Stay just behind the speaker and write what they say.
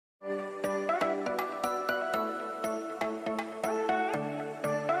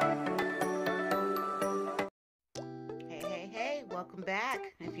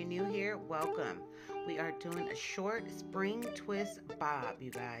welcome. We are doing a short spring twist bob,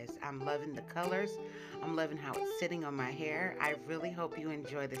 you guys. I'm loving the colors. I'm loving how it's sitting on my hair. I really hope you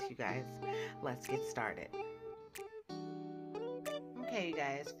enjoy this, you guys. Let's get started. Okay, you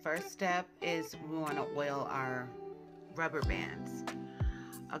guys, first step is we want to oil our rubber bands.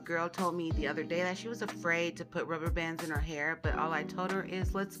 A girl told me the other day that she was afraid to put rubber bands in her hair, but all I told her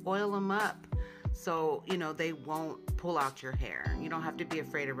is let's oil them up so, they won't pull out your hair. You don't have to be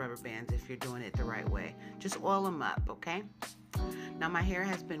afraid of rubber bands if you're doing it the right way. Just oil them up, okay? Now my hair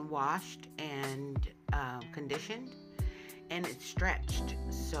has been washed and conditioned, and it's stretched.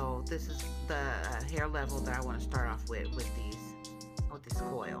 So this is the hair level that I want to start off with this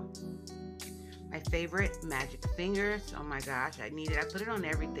coil. My favorite, magic fingers. Oh my gosh, I need it. I put it on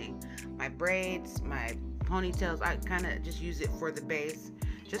everything. My braids, my ponytails. I kind of just use it for the base,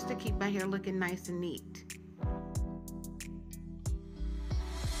 just to keep my hair looking nice and neat.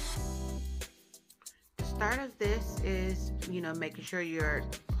 The start of this is, making sure your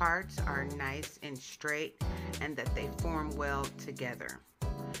parts are nice and straight and that they form well together.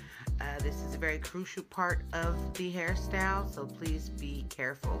 This is a very crucial part of the hairstyle, so please be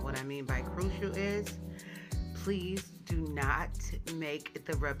careful. What I mean by crucial is, please do not make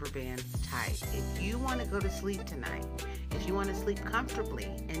the rubber bands tight. If you want to go to sleep tonight, if you want to sleep comfortably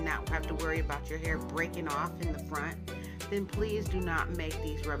and not have to worry about your hair breaking off in the front, then please do not make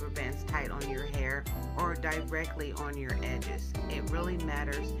these rubber bands tight on your hair or directly on your edges. It really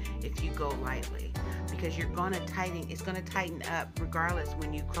matters if you go lightly, because it's going to tighten up regardless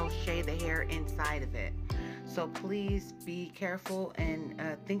when you crochet the hair inside of it. So please be careful and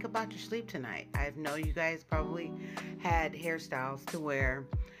think about your sleep tonight. I know you guys probably had hairstyles to where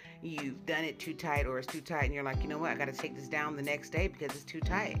you've done it too tight or it's too tight and you're like, you know what, I got to take this down the next day because it's too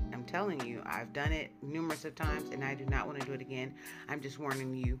tight. I'm telling you, I've done it numerous of times and I do not want to do it again. I'm just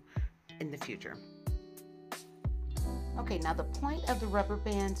warning you in the future. Okay, now the point of the rubber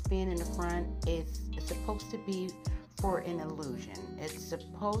bands being in the front is supposed to be for an illusion. It's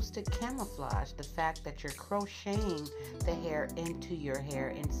supposed to camouflage the fact that you're crocheting the hair into your hair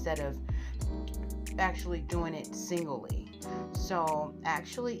instead of actually doing it singly. So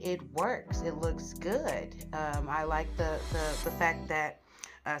actually it works. It looks good. I like the fact that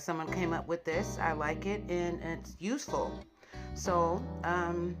someone came up with this. I like it and it's useful. So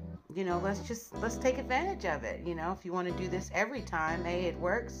let's take advantage of it. If you want to do this every time, hey, it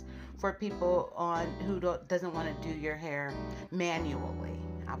works for people who doesn't want to do your hair manually.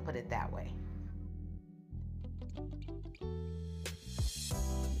 I'll put it that way.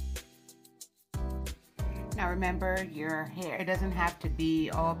 Now remember, your hair, it doesn't have to be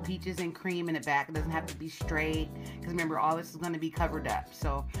all peaches and cream in the back. It doesn't have to be straight, because remember, all this is going to be covered up.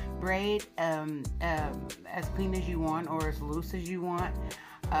 So braid as clean as you want or as loose as you want.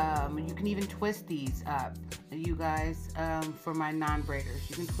 You can even twist these up, you guys, for my non-braiders.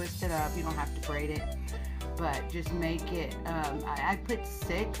 You can twist it up. You don't have to braid it, but just make it, I put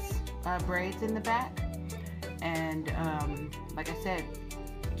 6 braids in the back. And like I said,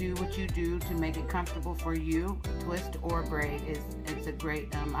 do what you do to make it comfortable for you. Twist or braid it's a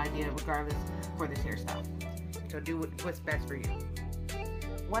great idea regardless for this hairstyle. So do what's best for you.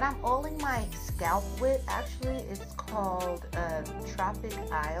 What I'm oiling my scalp with actually is called Tropic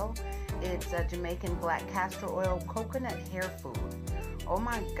Isle. It's a Jamaican black castor oil coconut hair food. Oh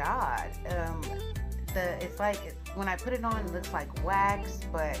my God. It's like, when I put it on, it looks like wax,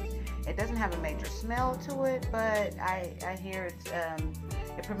 but it doesn't have a major smell to it, but I hear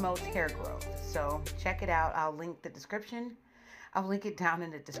it promotes hair growth. So check it out. I'll link it down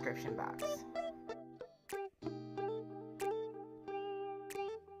in the description box.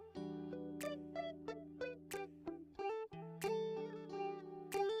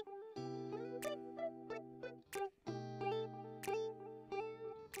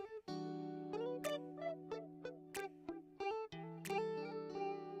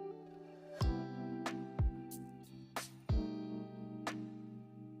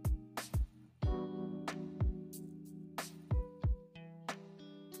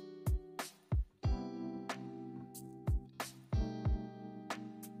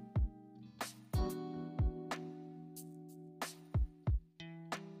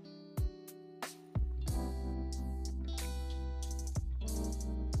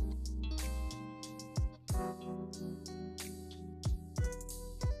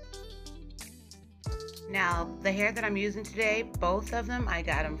 Now, the hair that I'm using today, both of them, I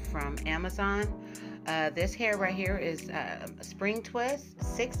got them from Amazon. This hair right here is a spring twist,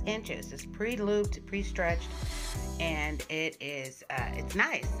 6 inches. It's pre-looped, pre-stretched, and it's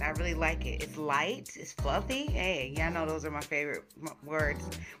nice. I really like it. It's light, it's fluffy. Hey, y'all know those are my favorite words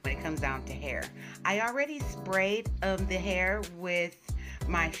when it comes down to hair. I already sprayed the hair with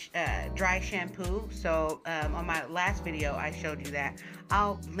my dry shampoo, so on my last video I showed you that.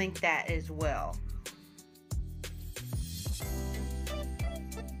 I'll link that as well.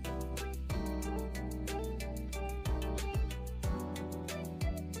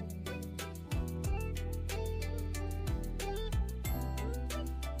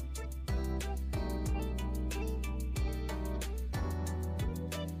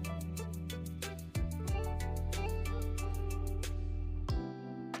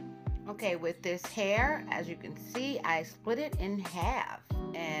 Okay, with this hair, as you can see, I split it in half,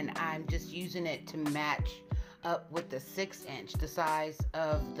 and I'm just using it to match up with the 6 inch, the size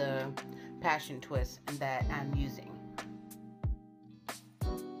of the passion twist that I'm using.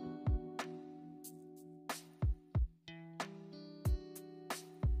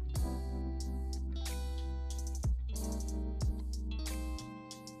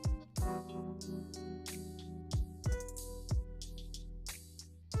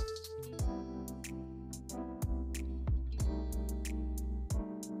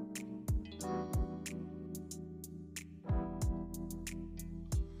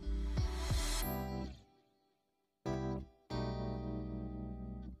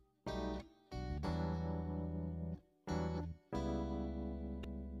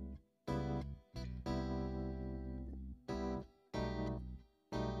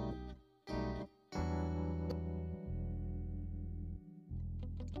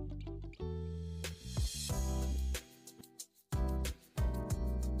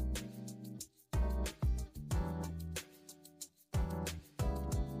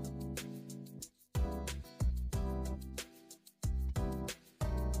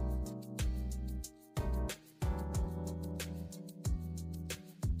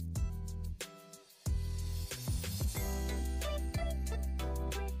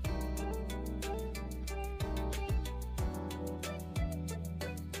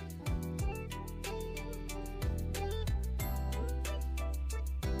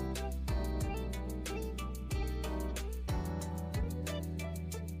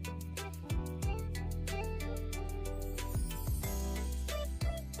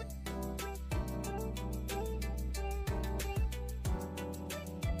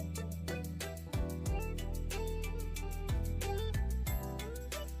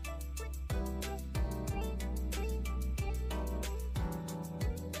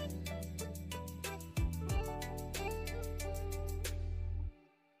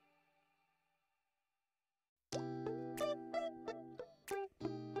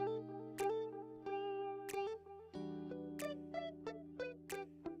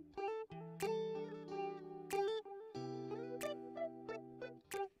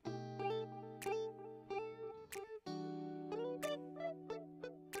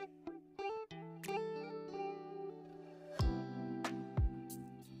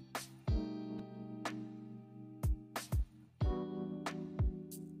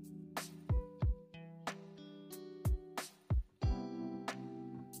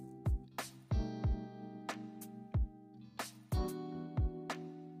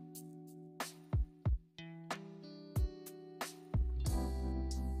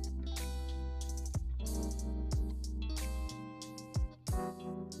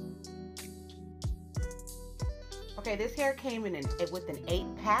 Okay, this hair came in with an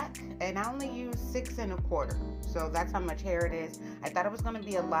 8-pack, and I only used 6 1/4. So that's how much hair it is. I thought it was going to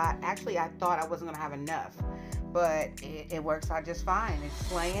be a lot. Actually, I thought I wasn't going to have enough, but it works out just fine. It's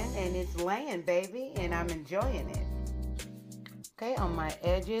slaying and it's laying, baby, and I'm enjoying it. Okay, on my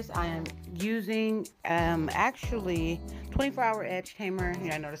edges, I am using actually 24-hour edge tamer.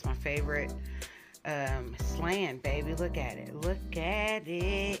 I know that's my favorite. Slaying, baby. Look at it. Look at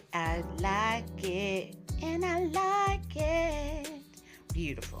it. I like it. And I like it.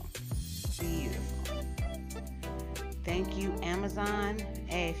 Beautiful. Beautiful. Thank you, Amazon.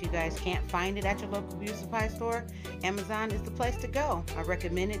 Hey, if you guys can't find it at your local beauty supply store, Amazon is the place to go. I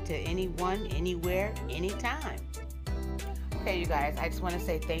recommend it to anyone, anywhere, anytime. Okay, you guys, I just want to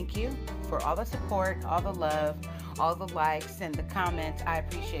say thank you for all the support, all the love, all the likes and the comments. I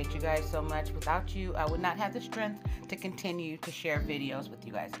appreciate you guys so much. Without you, I would not have the strength to continue to share videos with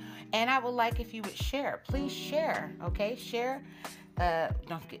you guys. And I would like if you would share. Please share, okay? Share.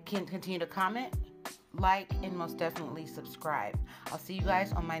 Don't forget, continue to comment, like, and most definitely subscribe. I'll see you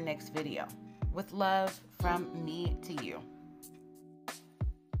guys on my next video. With love from me to you.